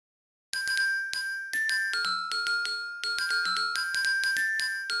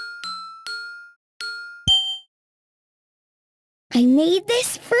I made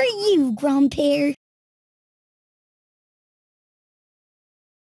this for you, Grandpère.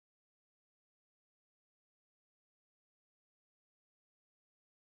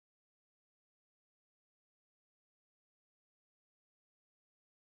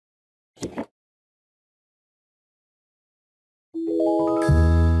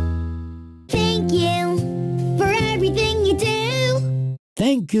 Thank you for everything you do.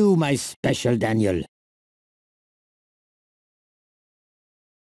 Thank you, my special Daniel.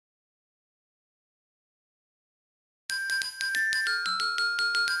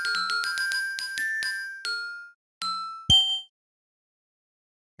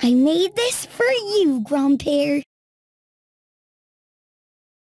 I made this for you, Grandpère.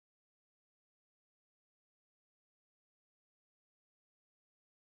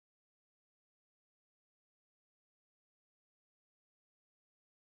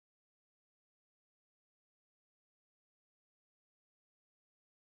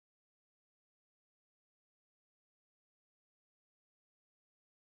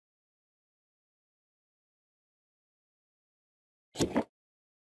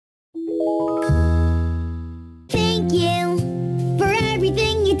 Thank you for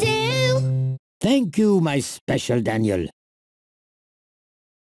everything you do. Thank you, my special Daniel.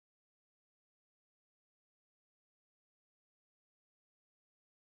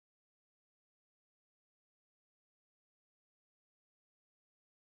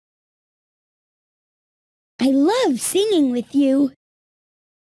 I love singing with you.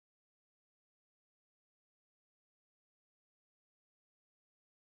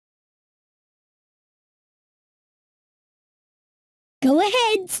 Go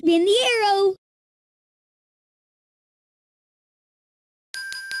ahead, spin the arrow.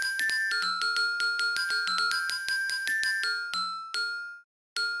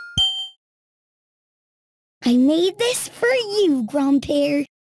 I made this for you, Grandpère.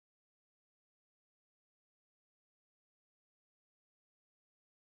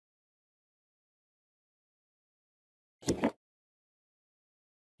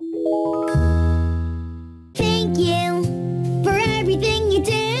 Thank you for everything you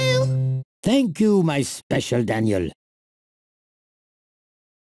do. Thank you, my special Daniel.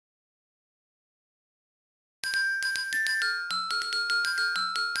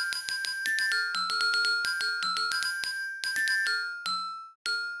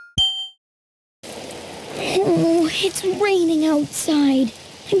 Oh, it's raining outside.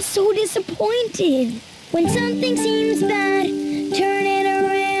 I'm so disappointed. When something seems bad, turn it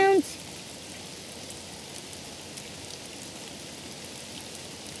around.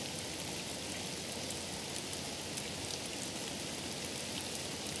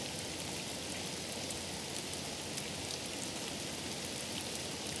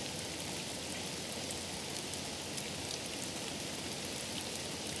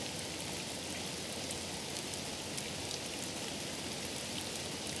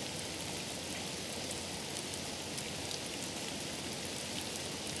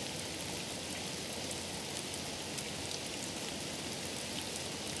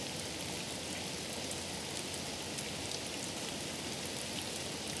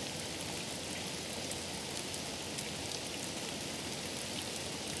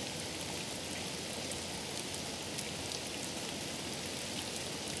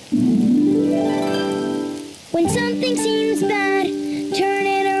 When something seems bad, turn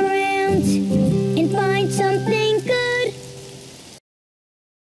it around and find something good.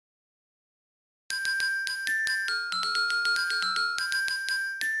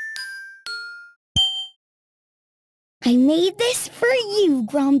 I made this for you,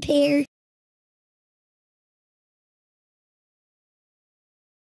 Grandpère.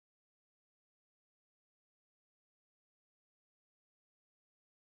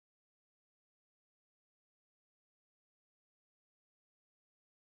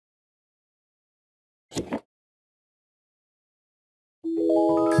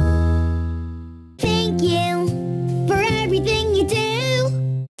 Thank you for everything you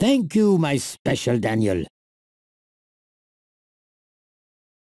do. Thank you, my special Daniel.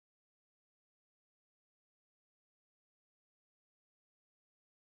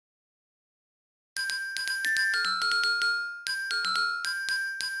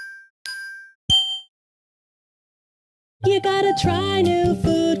 You gotta try new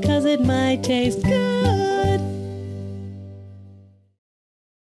food 'cause it might taste good.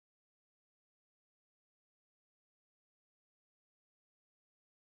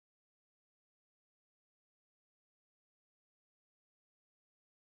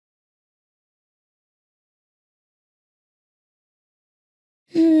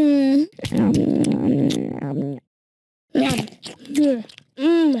 Hmm.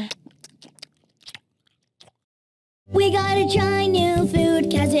 We gotta try new food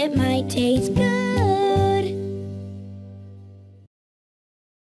 'cause it might taste good.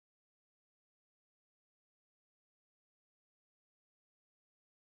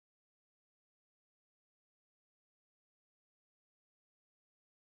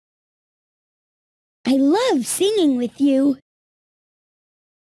 I love singing with you.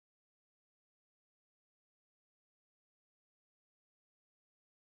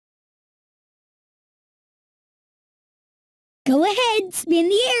 Go ahead, spin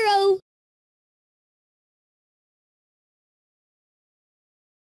the arrow.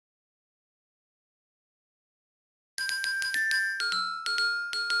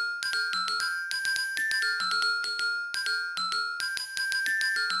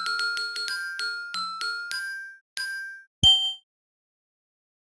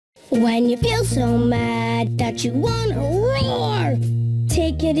 When you feel so mad that you wanna roar,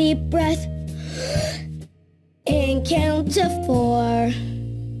 take a deep breath and count to 4.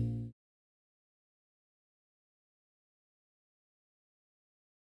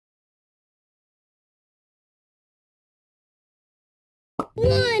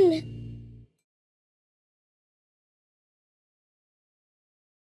 One.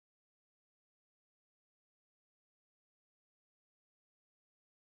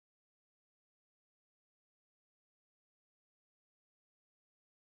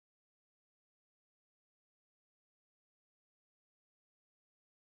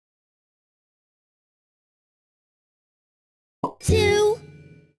 Two,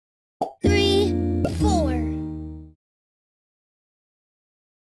 3, 4.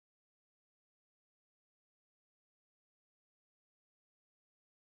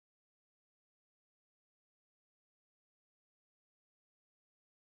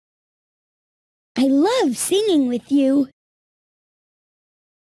 I love singing with you.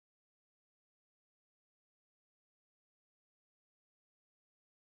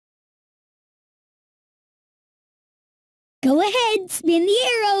 Go ahead, spin the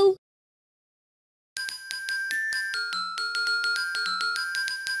arrow.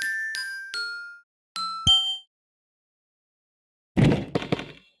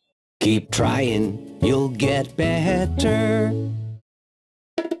 Keep trying, you'll get better.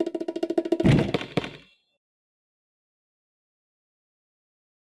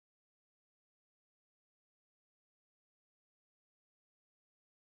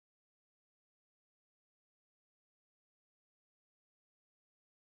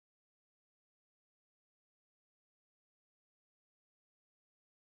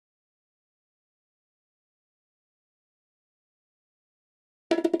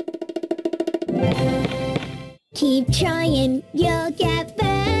 Keep trying, you'll get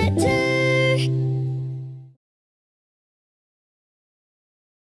better.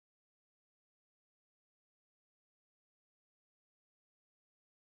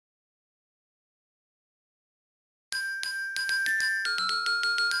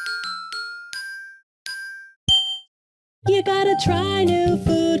 You gotta try new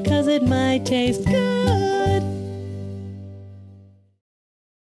food 'cause it might taste good.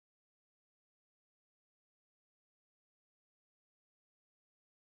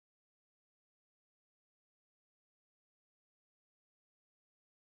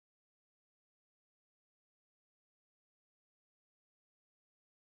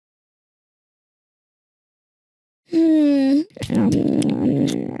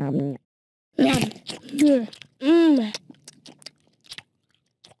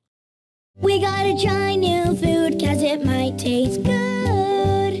 We gotta try new food 'cause it might taste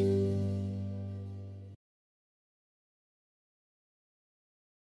good.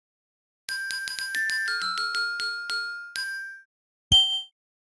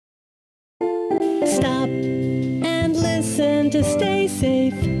 Stop and listen to stay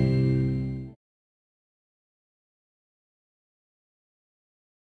safe.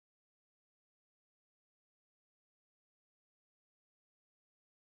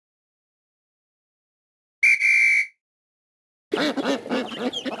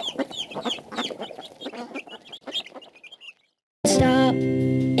 Stop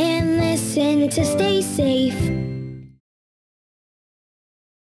and listen to stay safe.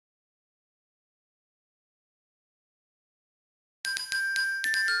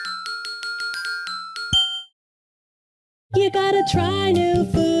 You gotta try new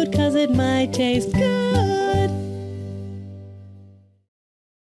food 'cause it might taste good.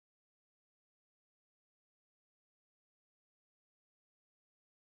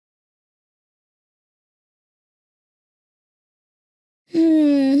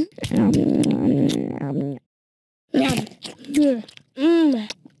 We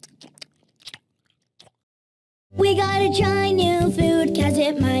gotta try new food 'cause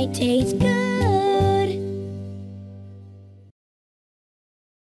it might taste good.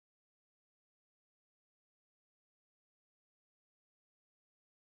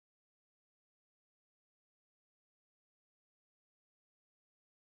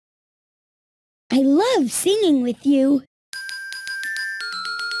 I love singing with you.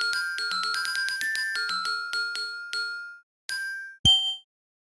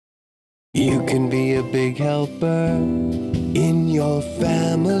 You can be a big helper in your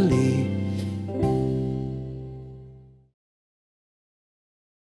family.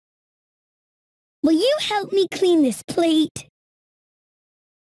 Will you help me clean this plate?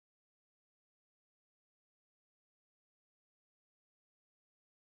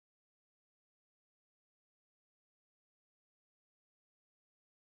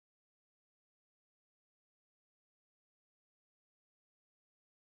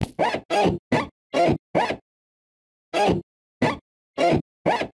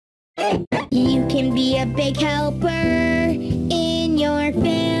 You can be a big helper in your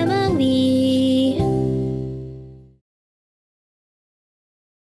family.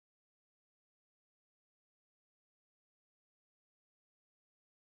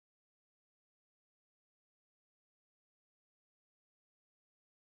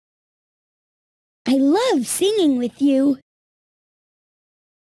 I love singing with you.